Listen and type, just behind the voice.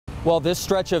Well, this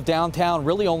stretch of downtown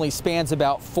really only spans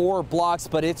about 4 blocks,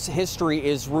 but its history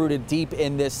is rooted deep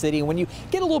in this city. When you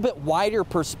get a little bit wider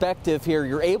perspective here,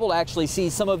 you're able to actually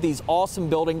see some of these awesome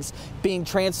buildings being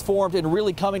transformed and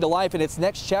really coming to life. And its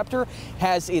next chapter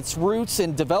has its roots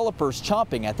in developers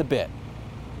chomping at the bit.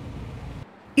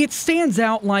 It stands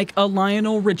out like a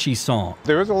Lionel Richie song.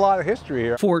 There is a lot of history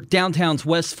here. For downtown's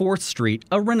West 4th Street,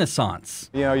 a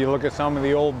renaissance. You know, you look at some of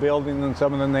the old buildings and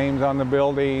some of the names on the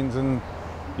buildings, and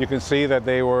you can see that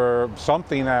they were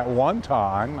something at one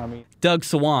time. I mean, Doug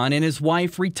Sawan and his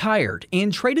wife retired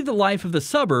and traded the life of the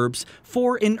suburbs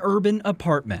for an urban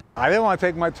apartment. I didn't want to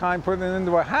take my time putting it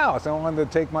into a house. I wanted to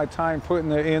take my time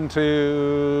putting it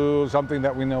into something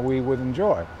that we know we would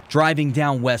enjoy. Driving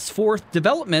down West 4th,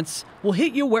 developments will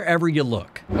hit you wherever you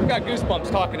look. I've got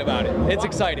goosebumps talking about it. It's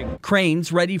exciting.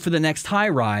 Cranes ready for the next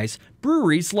high-rise.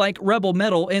 Breweries like Rebel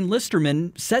Metal and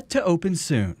Listerman set to open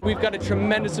soon. We've got a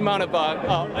tremendous amount of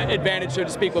advantage, so to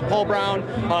speak, with Paul Brown,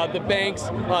 the banks,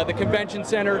 the convention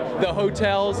center, the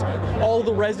hotels, all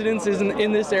the residences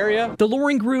in this area. The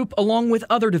Loring Group, along with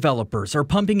other developers, are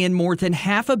pumping in more than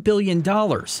 $500 million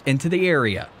into the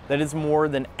area. That is more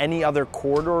than any other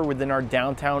corridor within our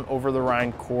downtown over the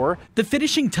Rhine core. The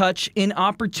finishing touch in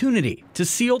opportunity to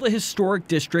seal the historic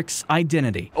district's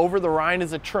identity. Over the Rhine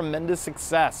is a tremendous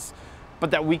success,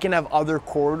 but that we can have other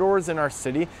corridors in our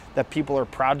city that people are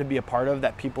proud to be a part of,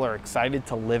 that people are excited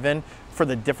to live in for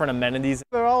the different amenities.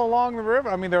 They're all along the river.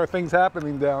 I mean, there are things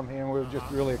happening down here, and we're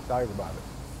just really excited about it.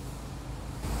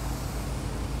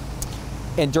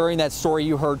 And during that story,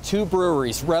 you heard 2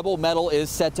 breweries. Rebel Metal is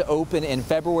set to open in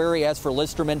February. As for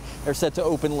Listerman, they're set to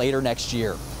open later next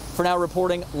year. For now,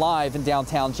 reporting live in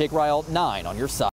downtown, Jake Ryle, 9 on your side.